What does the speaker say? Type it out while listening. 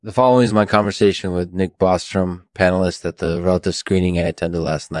The following is my conversation with Nick Bostrom, panelist at the relative screening I attended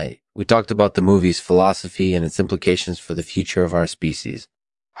last night. We talked about the movie's philosophy and its implications for the future of our species.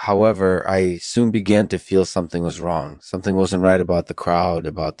 However, I soon began to feel something was wrong. Something wasn't right about the crowd,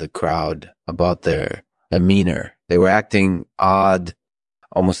 about their demeanor. They were acting odd,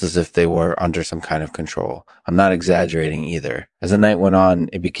 almost as if they were under some kind of control. I'm not exaggerating either. As the night went on,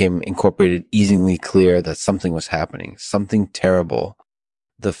 it became easily clear that something was happening, something terrible.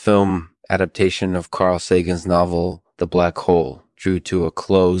 The film adaptation of Carl Sagan's novel, The Black Hole, drew to a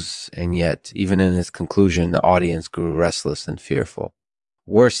close, and yet, even in its conclusion, the audience grew restless and fearful.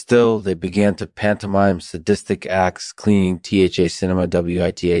 Worse still, they began to pantomime sadistic acts, cleaning THA Cinema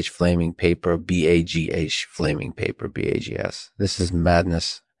WITH flaming paper, BAGH flaming paper, BAGS. This is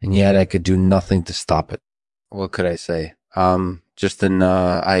madness, and yet I could do nothing to stop it. What could I say?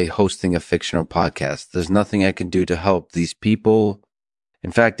 I hosting a fictional podcast. There's nothing I can do to help these people.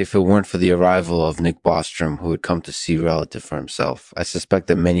 In fact, if it weren't for the arrival of Nick Bostrom, who had come to see Relative for himself, I suspect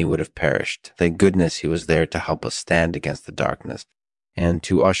that many would have perished. Thank goodness he was there to help us stand against the darkness and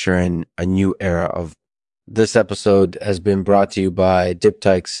to usher in a new era of. This episode has been brought to you by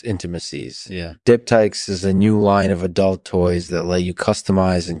Diptychs Intimacies. Yeah. Diptychs is a new line of adult toys that let you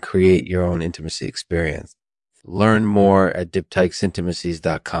customize and create your own intimacy experience. Learn more at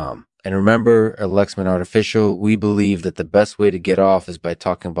diptychsintimacies.com. And remember, at Lexman Artificial, we believe that the best way to get off is by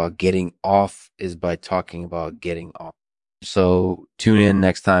talking about getting off So tune in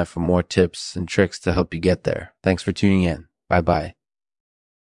next time for more tips and tricks to help you get there. Thanks for tuning in. Bye-bye.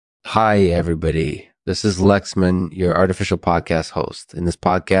 Hi, everybody. This is Lexman, your artificial podcast host. In this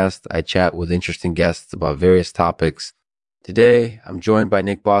podcast, I chat with interesting guests about various topics. Today, I'm joined by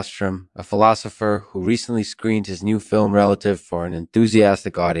Nick Bostrom, a philosopher who recently screened his new film Relative for an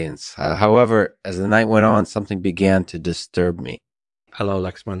enthusiastic audience. However, as the night went on, something began to disturb me. Hello,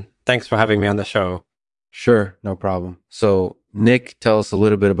 Lexman. Thanks for having me on the show. Sure, no problem. So, Nick, tell us a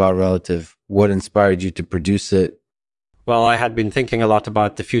little bit about Relative. What inspired you to produce it? Well, I had been thinking a lot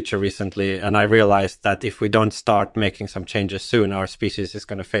about the future recently, and I realized that if we don't start making some changes soon, our species is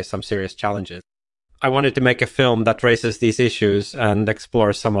going to face some serious challenges. I wanted to make a film that raises these issues and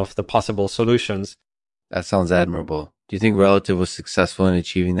explores some of the possible solutions. That sounds admirable. Do you think Relative was successful in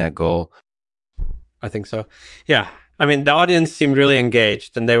achieving that goal? I think so. Yeah. I mean, the audience seemed really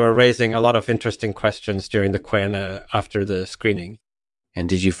engaged, and they were raising a lot of interesting questions during the Q&A after the screening. And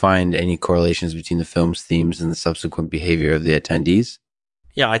did you find any correlations between the film's themes and the subsequent behavior of the attendees?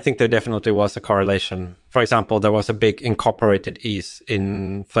 Yeah, I think there definitely was a correlation. For example, there was a big incorporated ease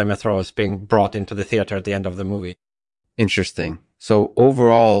in flamethrowers being brought into the theater at the end of the movie. Interesting. So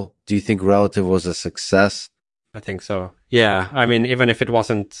overall, do you think Relative was a success? I think so. Yeah, I mean, even if it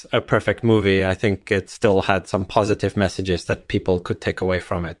wasn't a perfect movie, I think it still had some positive messages that people could take away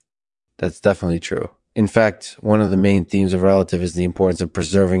from it. That's definitely true. In fact, one of the main themes of Relative is the importance of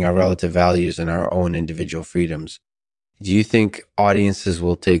preserving our relative values and our own individual freedoms. Do you think audiences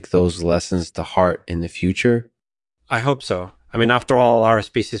will take those lessons to heart in the future? I hope so. I mean, after all, our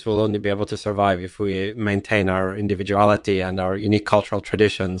species will only be able to survive if we maintain our individuality and our unique cultural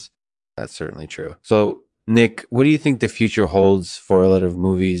traditions. That's certainly true. So, Nick, what do you think the future holds for relative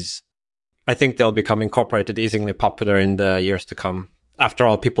movies? I think they'll become incorporated, easily popular in the years to come. After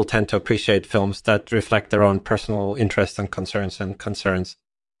all, people tend to appreciate films that reflect their own personal interests and concerns.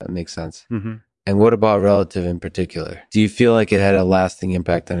 That makes sense. Mm-hmm. And what about Relative in particular? Do you feel like it had a lasting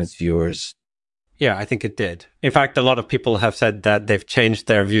impact on its viewers? Yeah, I think it did. In fact, a lot of people have said that they've changed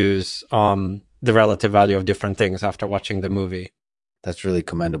their views on the relative value of different things after watching the movie. That's really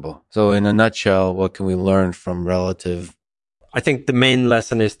commendable. So in a nutshell, what can we learn from Relative? I think the main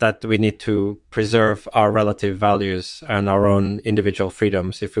lesson is that we need to preserve our relative values and our own individual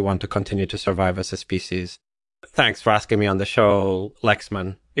freedoms if we want to continue to survive as a species. Thanks for asking me on the show,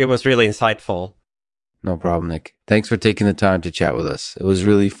 Lexman. It was really insightful. No problem, Nick. Thanks for taking the time to chat with us. It was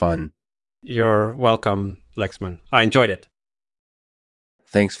really fun. You're welcome, Lexman. I enjoyed it.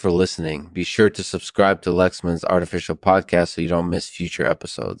 Thanks for listening. Be sure to subscribe to Lexman's Artificial Podcast so you don't miss future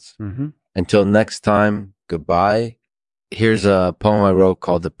episodes. Mm-hmm. Until next time, goodbye. Here's a poem I wrote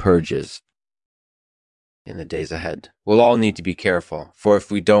called The Purges. In the days ahead, we'll all need to be careful, for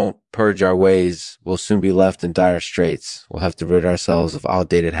if we don't purge our ways, we'll soon be left in dire straits. We'll have to rid ourselves of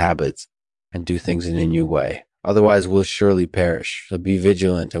outdated habits and do things in a new way. Otherwise, we'll surely perish. So be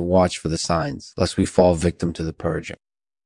vigilant and watch for the signs, lest we fall victim to the purging.